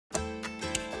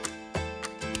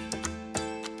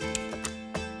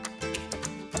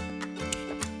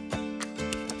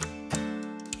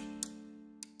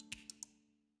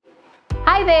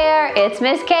Hi there, it's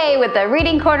Miss K with the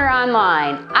Reading Corner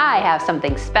Online. I have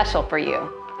something special for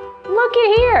you. Look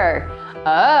at here.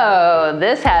 Oh,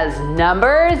 this has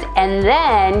numbers and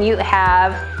then you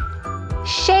have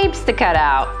shapes to cut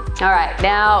out. All right,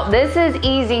 now this is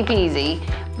easy peasy,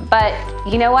 but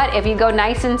you know what? If you go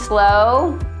nice and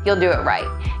slow, you'll do it right.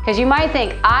 Because you might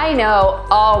think, I know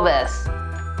all this,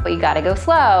 but you gotta go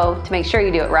slow to make sure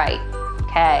you do it right.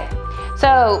 Okay,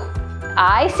 so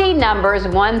I see numbers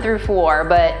 1 through 4,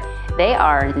 but they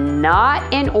are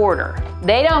not in order.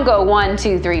 They don't go 1,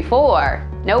 2, 3,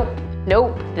 4. Nope,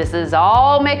 nope, this is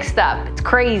all mixed up. It's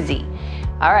crazy.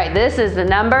 All right, this is the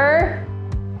number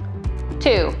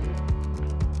 2.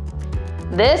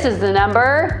 This is the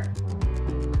number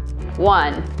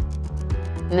 1.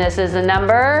 And this is the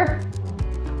number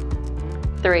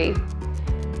 3.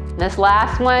 This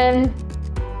last one,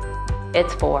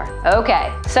 it's 4.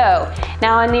 Okay, so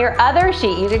now on your other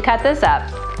sheet, you can cut this up.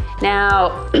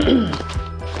 Now,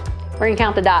 we're gonna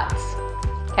count the dots,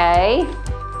 okay?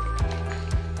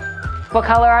 What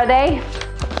color are they?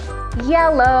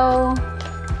 Yellow.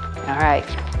 All right,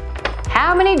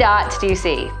 how many dots do you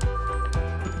see?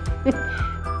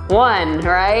 1,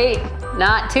 right?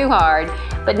 Not too hard.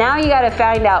 But now you gotta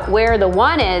find out where the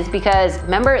 1 is because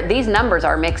remember, these numbers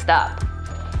are mixed up.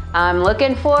 I'm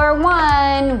looking for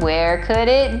 1. Where could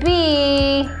it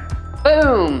be?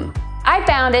 Boom. I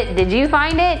found it. Did you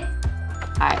find it?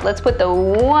 All right, let's put the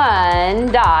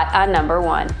 1 dot on number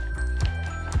 1.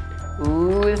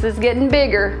 Ooh, this is getting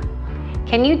bigger.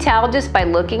 Can you tell just by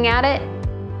looking at it?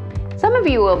 Some of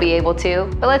you will be able to,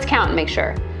 but let's count and make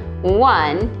sure.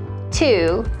 1,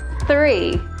 2,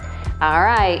 3. All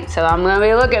right, so I'm gonna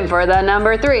be looking for the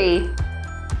number 3.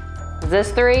 Is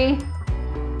this 3?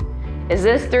 Is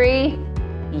this 3?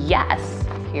 Yes,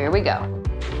 here we go.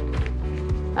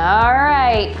 All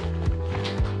right,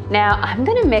 now I'm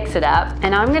gonna mix it up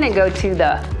and I'm gonna go to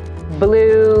the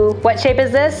blue, what shape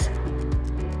is this?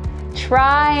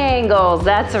 Triangles,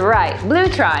 that's right, blue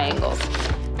triangles.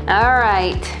 All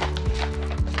right,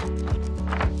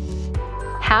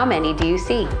 how many do you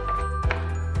see?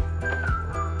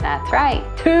 That's right,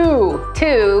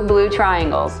 2 blue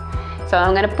triangles. So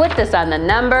I'm gonna put this on the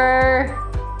number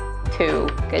 2.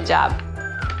 Good job.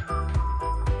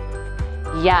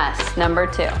 Yes, number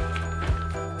 2.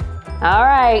 All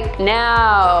right,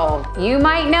 now you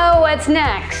might know what's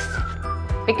next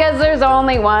because there's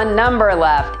only one number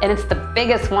left and it's the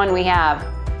biggest one we have.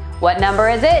 What number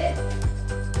is it?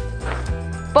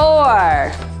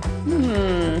 4.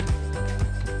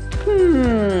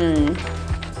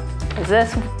 Is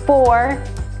this 4?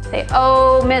 Say,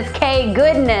 oh, Miss K,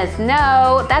 goodness,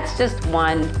 no, that's just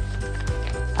 1.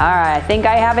 All right, I think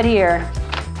I have it here.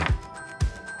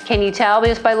 Can you tell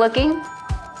just by looking?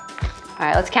 All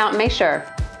right, let's count and make sure.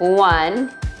 1,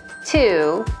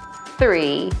 2,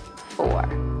 3, 4.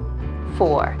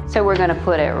 4. So we're gonna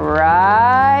put it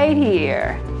right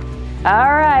here.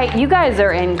 All right, you guys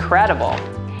are incredible.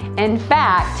 In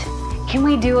fact, can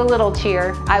we do a little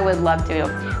cheer? I would love to.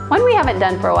 One we haven't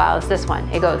done for a while is this one.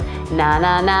 It goes na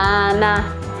na na na,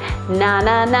 na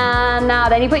na na na.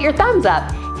 Then you put your thumbs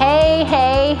up. Hey,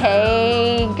 hey,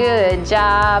 hey, good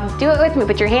job. Do it with me,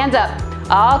 put your hands up.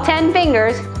 All 10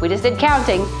 fingers, we just did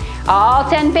counting. All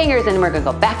 10 fingers and we're gonna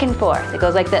go back and forth. It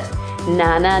goes like this.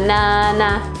 Na, na, na,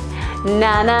 na,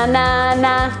 na, na, na,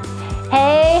 na.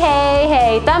 Hey, hey,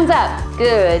 hey, thumbs up.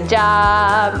 Good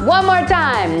job. One more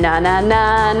time. Na, na,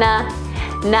 na, na,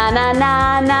 na, na,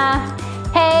 na, na.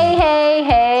 Hey, hey,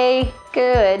 hey,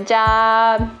 good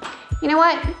job. You know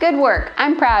what? Good work.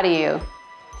 I'm proud of you.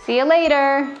 See you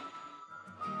later.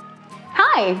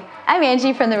 Hi, I'm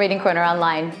Angie from the Reading Corner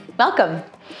Online. Welcome.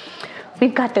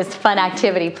 We've got this fun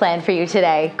activity planned for you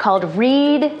today called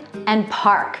Read and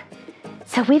Park.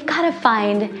 So we've got to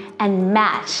find and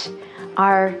match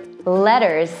our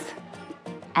letters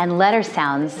and letter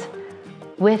sounds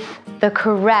with the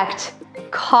correct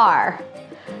car.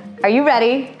 Are you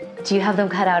ready? Do you have them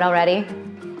cut out already?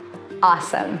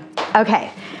 Awesome.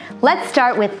 Okay, let's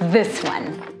start with this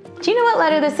one. Do you know what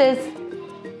letter this is?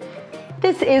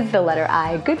 This is the letter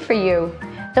I. Good for you.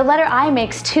 The letter I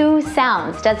makes 2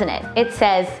 sounds, doesn't it? It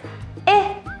says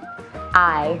eh,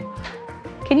 I.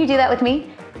 Can you do that with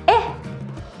me? Eh,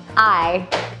 I.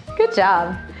 Good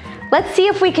job. Let's see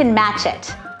if we can match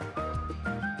it.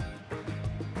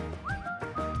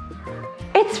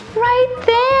 It's right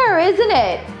there, isn't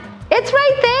it? It's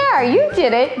right there. You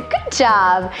did it. Good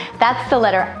job. That's the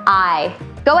letter I.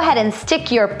 Go ahead and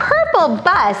stick your purple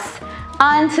bus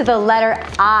onto the letter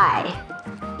I.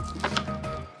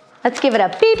 Let's give it a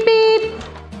beep beep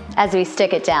as we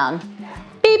stick it down.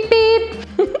 Beep beep.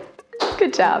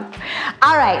 Good job.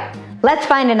 All right, Let's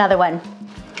find another one.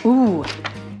 Ooh,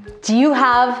 do you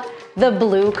have the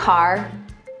blue car?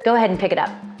 Go ahead and pick it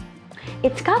up.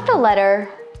 It's got the letter,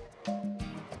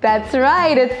 that's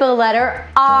right, it's the letter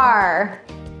R.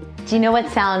 Do you know what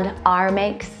sound R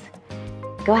makes?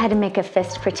 Go ahead and make a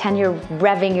fist. Pretend you're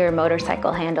revving your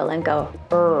motorcycle handle and go,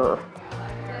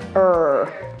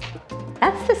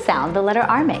 That's the sound the letter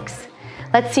R makes.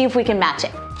 Let's see if we can match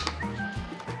it.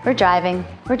 We're driving,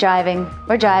 we're driving,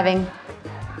 we're driving.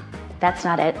 That's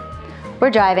not it. We're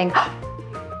driving.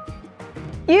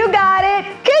 You got it,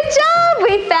 good job,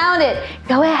 we found it.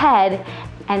 Go ahead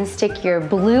and stick your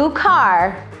blue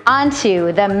car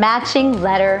onto the matching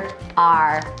letter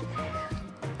R.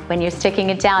 When you're sticking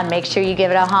it down, make sure you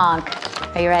give it a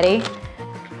honk. Are you ready?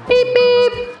 Beep,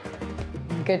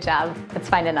 beep. Good job. Let's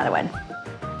find another one.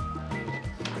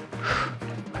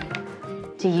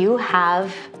 Do you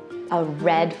have a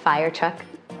red fire truck?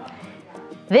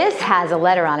 This has a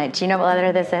letter on it. Do you know what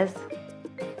letter this is?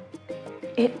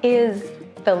 It is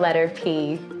the letter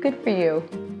P. Good for you.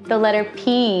 The letter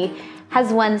P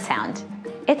has one sound.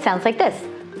 It sounds like this.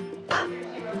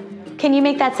 Can you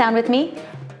make that sound with me?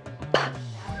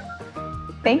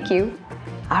 Thank you.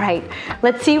 All right,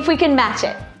 let's see if we can match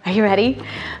it. Are you ready?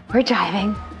 We're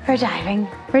driving, we're driving,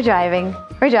 we're driving,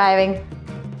 we're driving.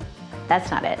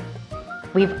 That's not it.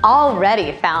 We've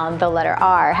already found the letter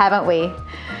R, haven't we?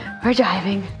 We're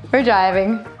driving, we're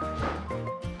driving.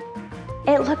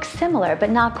 It looks similar, but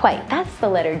not quite. That's the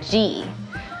letter G.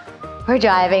 We're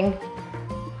driving.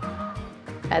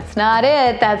 That's not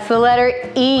it. That's the letter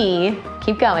E.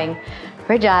 Keep going.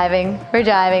 We're driving, we're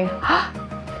driving.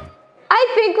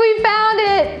 I think we found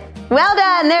it. Well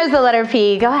done, there's the letter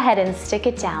P. Go ahead and stick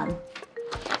it down.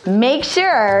 Make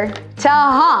sure to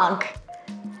honk.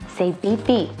 Say beep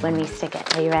beep when we stick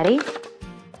it. Are you ready?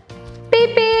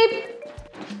 Beep beep.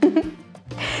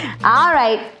 All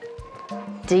right.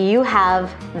 Do you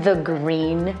have the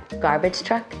green garbage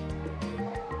truck?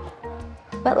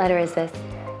 What letter is this?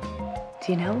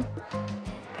 Do you know?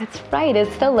 That's right,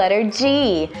 it's the letter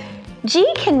G.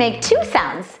 G can make two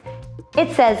sounds.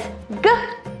 It says G,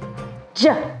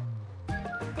 J.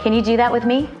 Can you do that with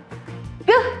me?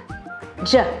 G,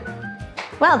 J.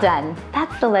 Well done,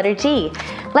 that's the letter G.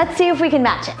 Let's see if we can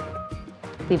match it.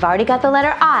 We've already got the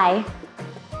letter I.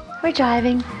 We're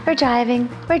driving, we're driving,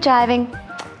 we're driving.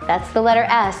 That's the letter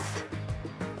S.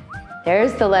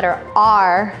 There's the letter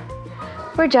R.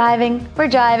 We're driving, we're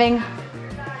driving.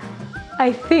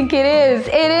 I think it is.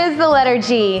 It is the letter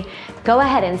G. Go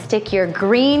ahead and stick your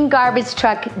green garbage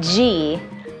truck G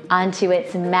onto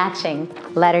its matching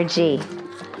letter G.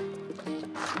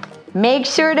 Make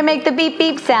sure to make the beep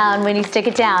beep sound when you stick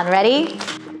it down. Ready?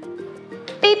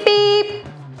 Beep beep.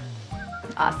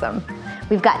 Awesome.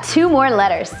 We've got two more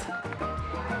letters.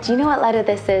 Do you know what letter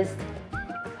this is?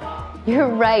 You're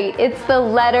right, it's the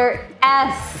letter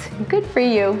S. Good for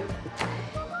you.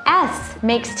 S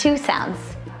makes two sounds.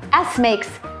 S makes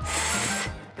S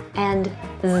and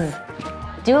Z.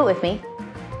 Do it with me.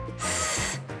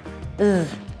 S, Z.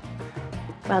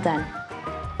 Well done.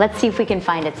 Let's see if we can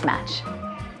find its match.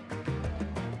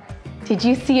 Did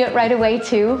you see it right away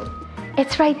too?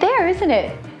 It's right there, isn't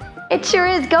it? It sure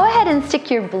is. Go ahead and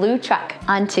stick your blue truck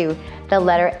onto the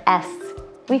letter S.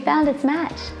 We found its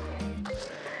match.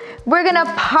 We're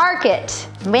gonna park it.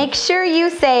 Make sure you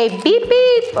say beep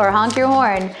beep or honk your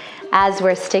horn as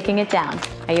we're sticking it down.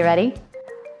 Are you ready?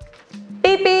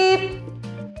 Beep beep.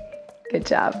 Good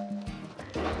job.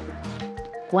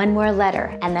 One more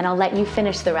letter and then I'll let you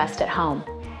finish the rest at home.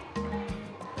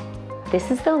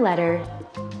 This is the letter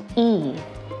E.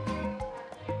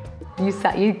 You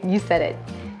said it.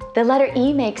 The letter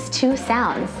E makes two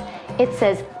sounds. It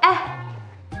says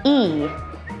E.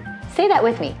 Say that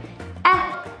with me.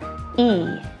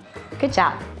 E. Good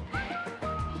job.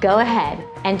 Go ahead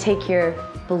and take your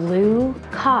blue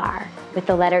car with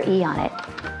the letter E on it.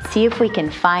 See if we can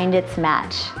find its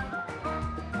match.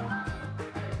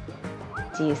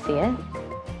 Do you see it?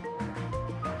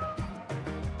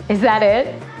 Is that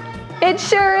it? It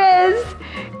sure is.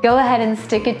 Go ahead and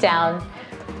stick it down.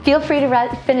 Feel free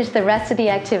to finish the rest of the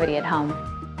activity at home.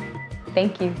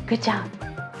 Thank you. Good job.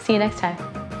 See you next time.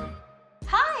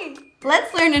 Hi!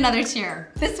 Let's learn another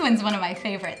cheer. This one's one of my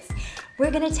favorites. We're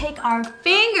gonna take our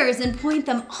fingers and point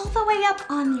them all the way up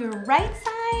on your right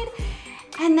side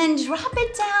and then drop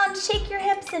it down, shake your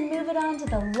hips and move it on to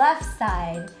the left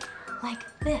side like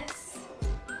this.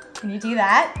 Can you do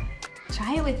that?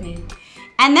 Try it with me.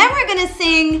 And then we're gonna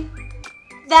sing,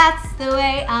 that's the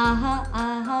way,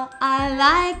 I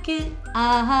like it,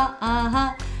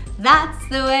 that's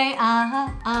the way,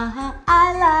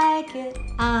 I like it,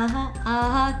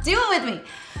 do it with me.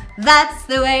 That's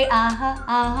the way,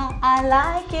 I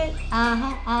like it,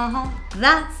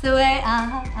 That's the way,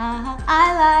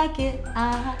 I like it,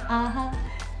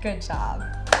 Good job.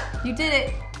 You did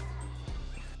it.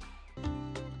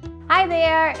 Hi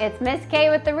there, it's Miss K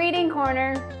with the Reading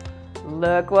Corner.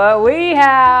 Look what we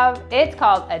have. It's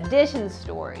called Addition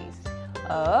Stories.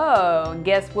 Oh,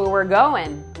 guess where we're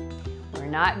going? We're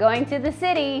not going to the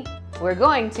city. We're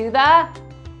going to the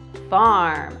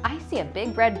farm. I see a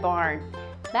big red barn.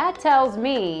 That tells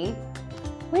me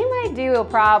we might do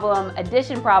a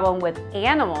addition problem with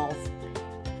animals.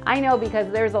 I know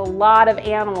because there's a lot of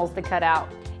animals to cut out.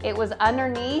 It was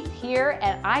underneath here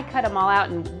and I cut them all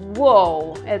out and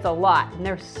whoa, it's a lot and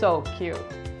they're so cute.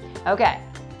 Okay,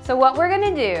 so what we're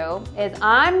gonna do is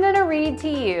I'm gonna read to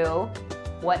you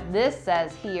what this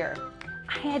says here.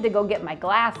 I had to go get my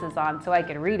glasses on so I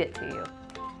could read it to you.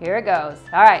 Here it goes.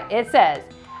 All right, it says,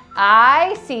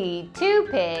 I see 2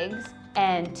 pigs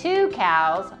and 2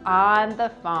 cows on the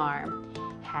farm.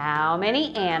 How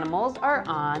many animals are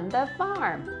on the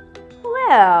farm?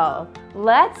 Well,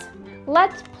 let's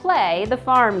play the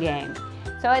farm game.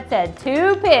 So it said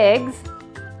 2 pigs.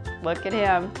 Look at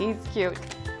him, he's cute.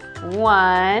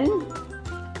 1,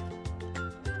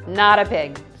 not a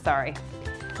pig, sorry.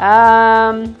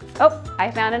 Oh, I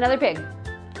found another pig.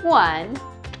 1,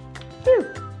 2.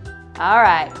 All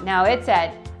right, now it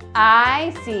said,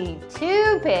 I see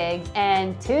 2 pigs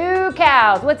and 2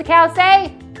 cows. What's a cow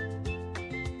say?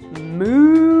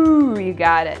 Moo, you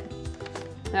got it.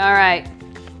 All right,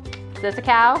 is this a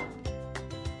cow?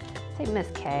 Say Miss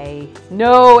K.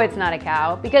 No, it's not a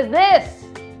cow because this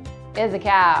is a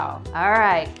cow. All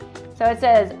right, so it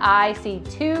says, I see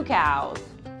 2 cows.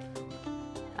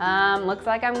 Looks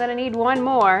like I'm gonna need 1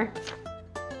 more.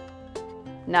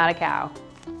 Not a cow.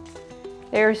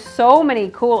 There's so many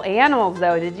cool animals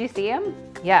though. Did you see them?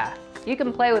 Yeah, you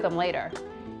can play with them later.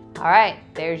 All right,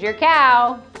 there's your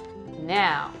cow.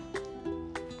 Now,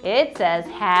 it says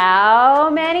how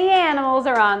many animals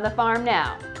are on the farm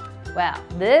now? Well,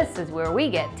 this is where we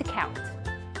get to count.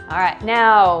 All right,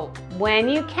 now when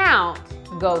you count,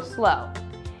 go slow.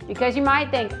 Because you might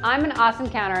think, I'm an awesome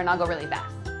counter and I'll go really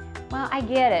fast. Well, I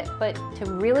get it, but to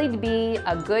really be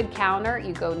a good counter,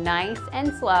 you go nice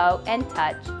and slow and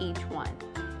touch each one.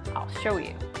 I'll show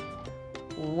you.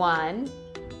 1,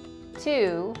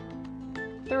 2,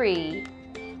 3,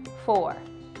 4.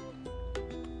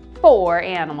 4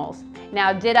 animals.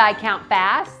 Now, did I count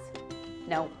fast?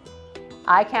 No.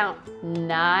 I count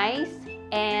nice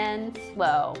and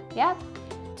slow. Yep.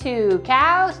 2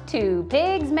 cows, 2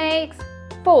 pigs makes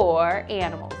 4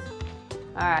 animals.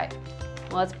 All right.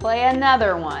 Let's play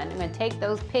another one. I'm gonna take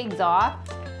those pigs off.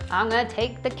 I'm gonna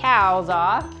take the cows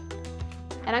off.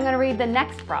 And I'm gonna read the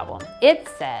next problem. It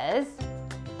says,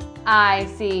 I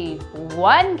see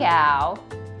 1 cow,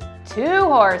 2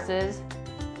 horses,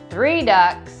 3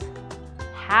 ducks.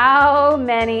 How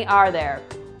many are there?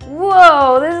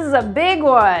 Whoa, this is a big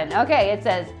one. Okay, it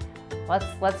says,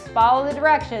 let's follow the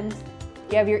directions.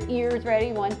 You have your ears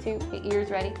ready? 1, 2, your ears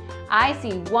ready? I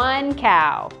see 1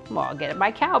 cow. Well, I'll get my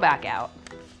cow back out.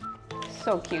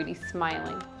 So cute, he's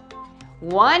smiling.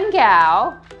 1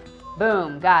 cow,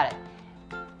 boom, got it.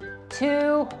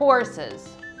 2 horses.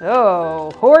 Oh,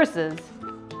 horses.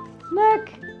 Look,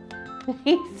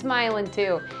 he's smiling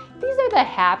too. These are the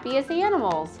happiest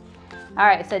animals. All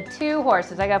right, it said 2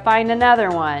 horses. I gotta find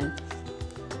another one.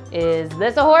 Is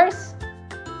this a horse?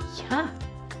 Yeah,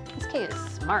 this kid is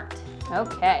smart.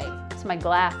 Okay, it's my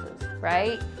glasses,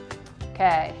 right?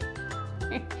 Okay.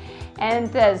 And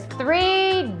it says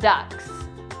 3 ducks.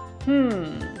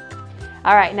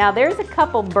 All right, now there's a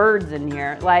couple birds in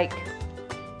here. Like,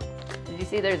 did you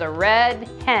see there's a red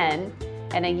hen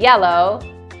and a yellow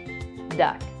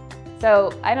duck?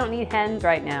 So I don't need hens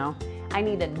right now. I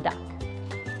need a duck.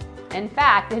 In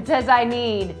fact, it says I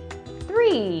need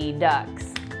 3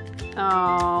 ducks.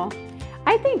 Oh,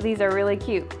 I think these are really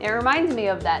cute. It reminds me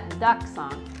of that duck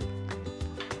song.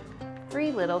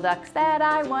 3 little ducks that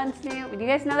I once knew. Do you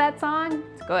guys know that song?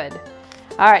 It's good.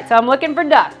 All right, so I'm looking for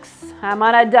ducks. I'm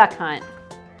on a duck hunt.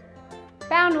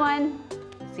 Found one.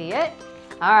 See it?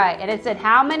 All right, and it said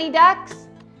how many ducks?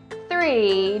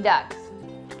 3 ducks.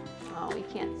 Oh, we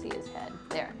can't see his head.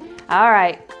 There. All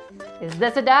right, is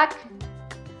this a duck?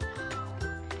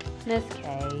 Miss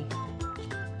K,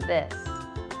 this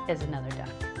is another duck.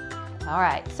 All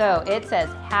right, so it says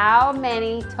how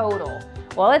many total?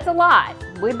 Well, it's a lot.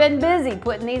 We've been busy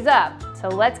putting these up, so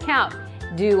let's count.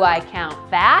 Do I count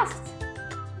fast?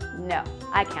 No,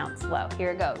 I count slow.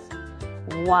 Here it goes.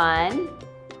 1,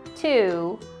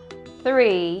 2,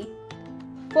 3,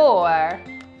 4,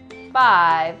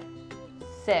 5,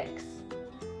 6.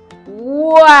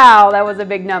 Wow, that was a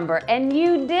big number. And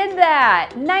you did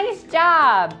that. Nice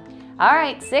job. All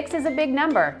right, 6 is a big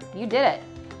number. You did it.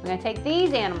 I'm gonna take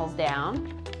these animals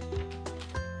down.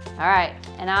 All right,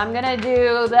 and I'm gonna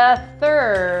do the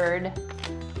third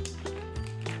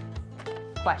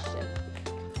question.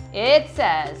 It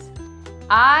says,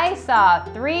 I saw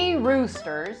 3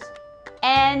 roosters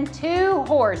and 2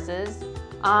 horses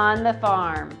on the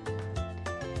farm.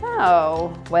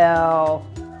 Oh, well,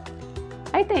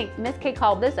 I think Miss K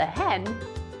called this a hen.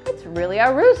 It's really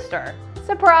a rooster.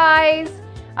 Surprise!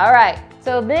 All right,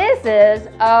 so this is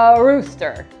a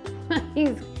rooster.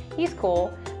 he's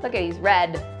cool. Look at, he's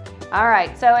red. All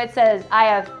right, so it says I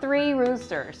have 3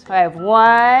 roosters. I have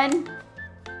 1,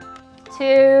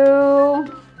 2,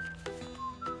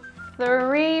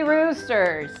 3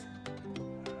 roosters.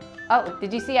 Oh,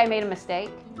 did you see I made a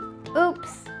mistake?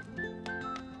 Oops.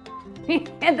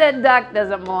 The duck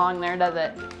doesn't belong there, does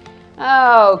it?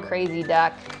 Oh, crazy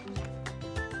duck.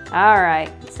 All right,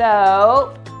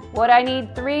 so what I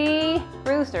need 3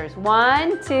 roosters.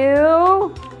 1,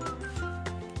 2,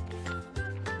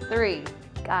 3.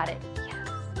 Got it, yes.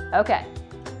 Okay,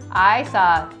 I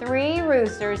saw 3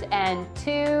 roosters and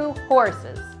 2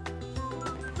 horses.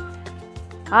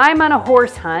 I'm on a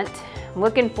horse hunt,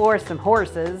 looking for some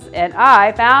horses, and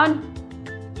I found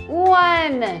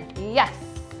 1. Yes.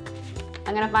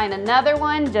 I'm gonna find another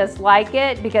one just like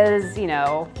it because, you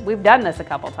know, we've done this a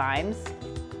couple times.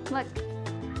 Look,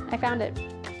 I found it.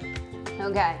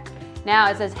 Okay, now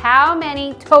it says how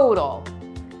many total?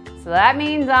 So that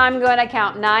means I'm gonna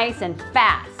count nice and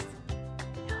fast.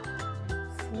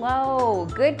 Slow,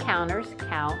 good counters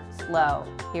count slow.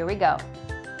 Here we go.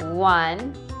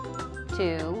 1,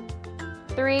 2,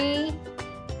 3,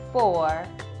 4,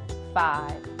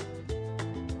 5.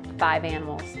 5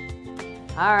 animals.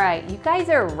 All right, you guys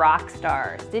are rock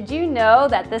stars. Did you know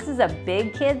that this is a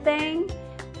big kid thing?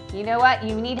 You know what?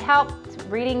 You need help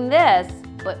reading this,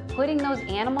 but putting those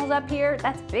animals up here,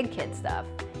 that's big kid stuff.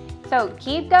 So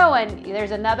keep going.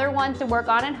 There's another one to work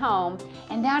on at home.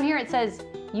 And down here it says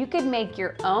you could make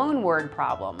your own word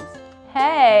problems.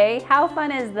 Hey, how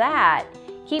fun is that?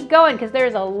 Keep going because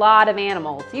there's a lot of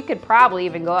animals. You could probably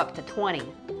even go up to 20.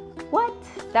 What?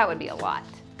 That would be a lot.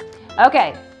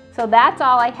 Okay. So that's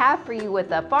all I have for you with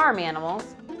the farm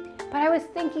animals. But I was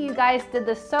thinking you guys did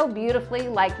this so beautifully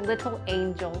like little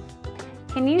angels.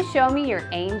 Can you show me your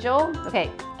angel?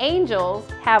 Okay, angels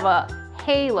have a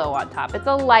halo on top. It's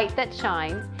a light that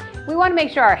shines. We want to make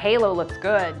sure our halo looks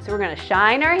good. So we're going to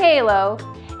shine our halo,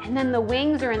 and then the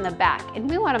wings are in the back. And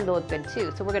we want them to look good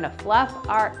too. So we're going to fluff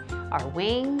our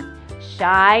wings.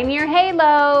 Shine your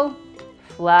halo.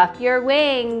 Fluff your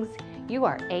wings. You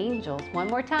are angels. One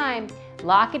more time.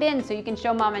 Lock it in so you can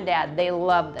show mom and dad. They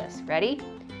love this. Ready?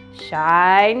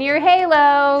 Shine your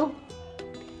halo.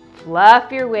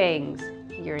 Fluff your wings.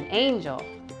 You're an angel.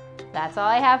 That's all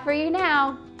I have for you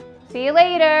now. See you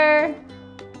later.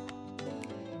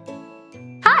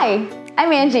 Hi,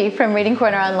 I'm Angie from Reading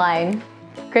Corner Online.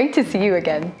 Great to see you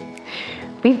again.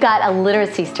 We've got a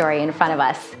literacy story in front of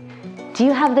us. Do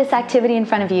you have this activity in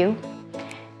front of you?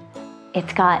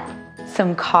 It's got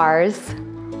some cars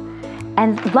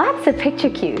and lots of picture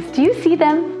cues. Do you see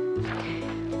them?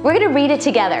 We're gonna read it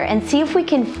together and see if we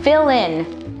can fill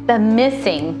in the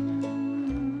missing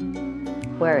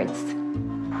words.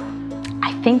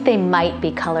 I think they might be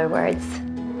color words.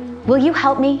 Will you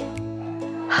help me?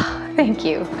 Thank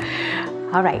you.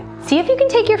 All right, see if you can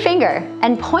take your finger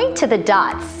and point to the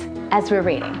dots as we're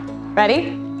reading.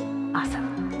 Ready? Awesome.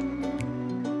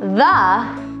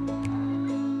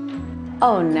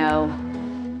 Oh no.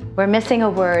 We're missing a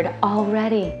word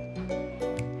already.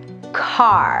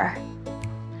 Car.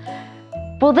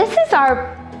 Well, this is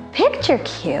our picture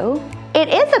cue. It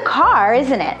is a car,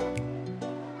 isn't it?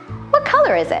 What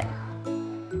color is it?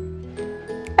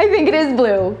 I think it is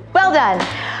blue. Well done.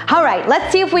 All right,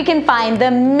 let's see if we can find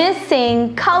the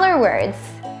missing color words.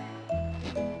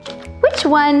 Which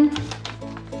one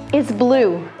is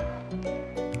blue?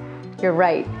 You're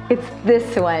right, it's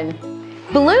this one.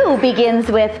 Blue begins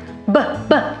with B,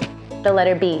 the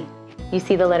letter B. You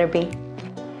see the letter B?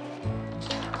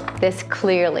 This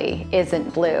clearly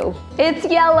isn't blue. It's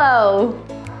yellow.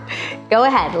 Go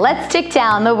ahead, let's tick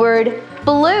down the word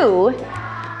blue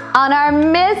on our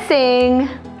missing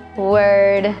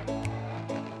word.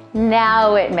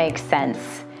 Now it makes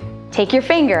sense. Take your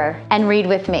finger and read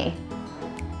with me.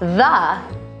 The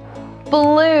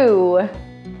blue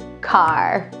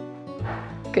car.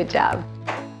 Good job.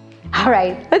 All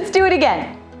right, let's do it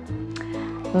again.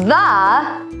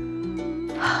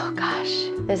 Oh gosh,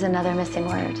 there's another missing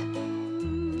word.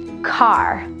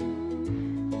 Car.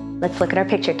 Let's look at our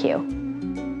picture cue.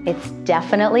 It's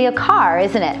definitely a car,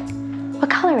 isn't it? What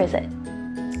color is it?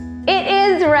 It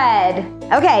is red.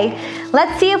 Okay,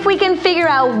 let's see if we can figure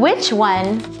out which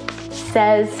one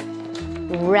says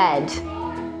red.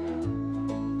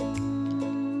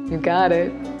 You got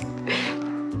it.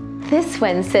 This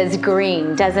one says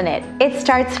green, doesn't it? It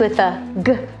starts with a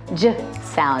G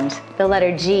sound, the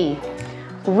letter G.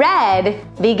 Red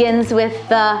begins with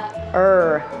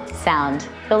the sound,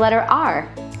 the letter R.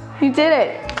 You did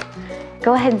it.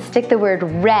 Go ahead and stick the word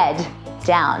red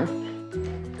down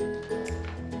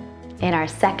in our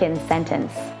second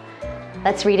sentence.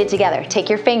 Let's read it together. Take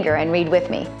your finger and read with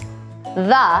me.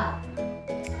 The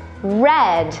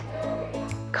red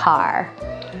car.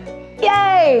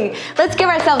 Yay! Let's give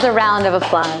ourselves a round of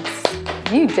applause.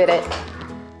 You did it.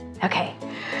 Okay,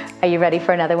 are you ready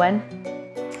for another one?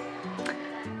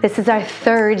 This is our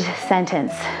third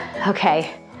sentence.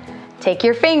 Okay, take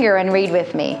your finger and read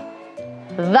with me.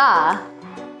 We're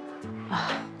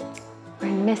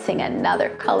missing another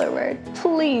color word.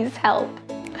 Please help.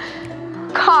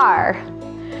 Car.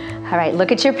 All right,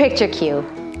 look at your picture cue.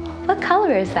 What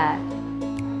color is that?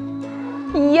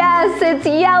 Yes, it's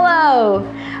yellow.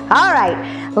 All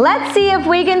right, let's see if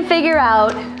we can figure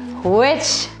out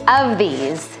which of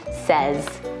these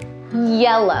says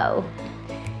yellow.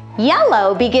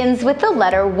 Yellow begins with the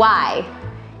letter Y.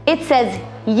 It says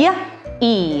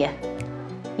Y-E.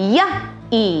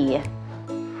 Y-E.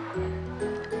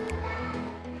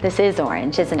 This is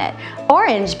orange, isn't it?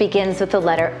 Orange begins with the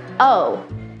letter O.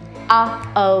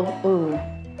 A-O-U.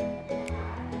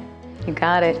 You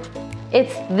got it.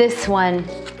 It's this one.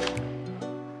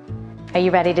 Are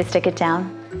you ready to stick it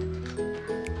down?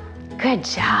 Good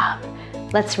job.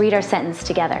 Let's read our sentence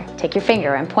together. Take your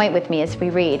finger and point with me as we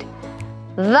read.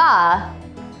 The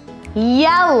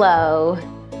yellow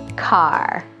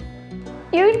car.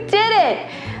 You did it.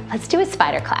 Let's do a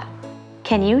spider clap.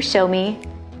 Can you show me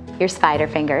your spider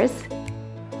fingers?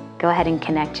 Go ahead and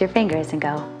connect your fingers and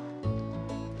go.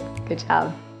 Good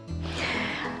job.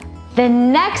 The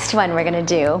next one we're gonna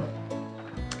do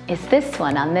is this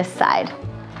one on this side.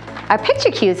 Our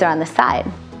picture cues are on the side.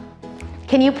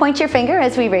 Can you point your finger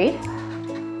as we read?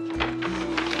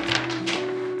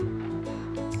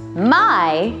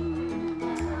 My,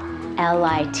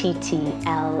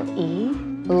 L-I-T-T-L-E,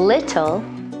 little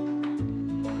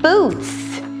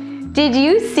boots. Did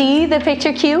you see the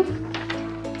picture cue?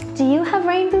 Do you have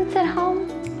rain boots at home?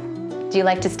 Do you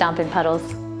like to stomp in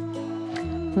puddles?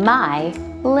 My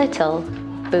little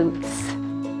boots.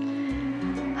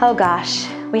 Oh gosh,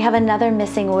 we have another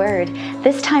missing word.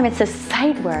 This time it's a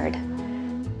sight word.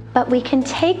 But we can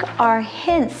take our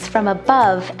hints from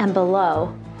above and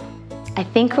below. I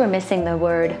think we're missing the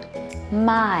word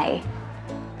my.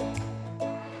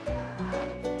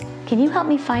 Can you help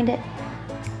me find it?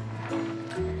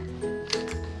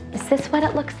 Is this what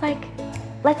it looks like?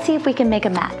 Let's see if we can make a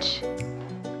match. Is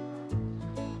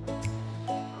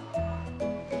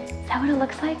that what it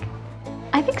looks like?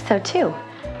 I think so too.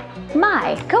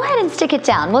 My. Go ahead and stick it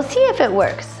down. We'll see if it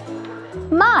works.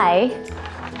 My.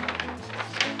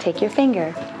 Take your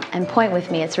finger and point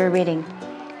with me as we're reading.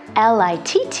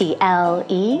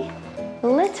 L-I-T-T-L-E,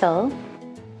 little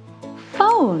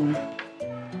phone.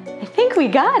 I think we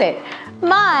got it.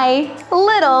 My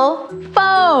little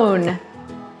phone.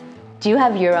 Do you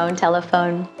have your own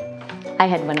telephone? I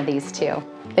had one of these too.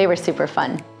 They were super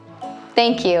fun.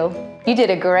 Thank you. You did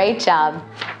a great job.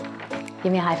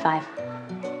 Give me a high five.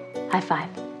 High five.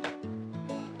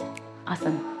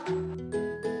 Awesome.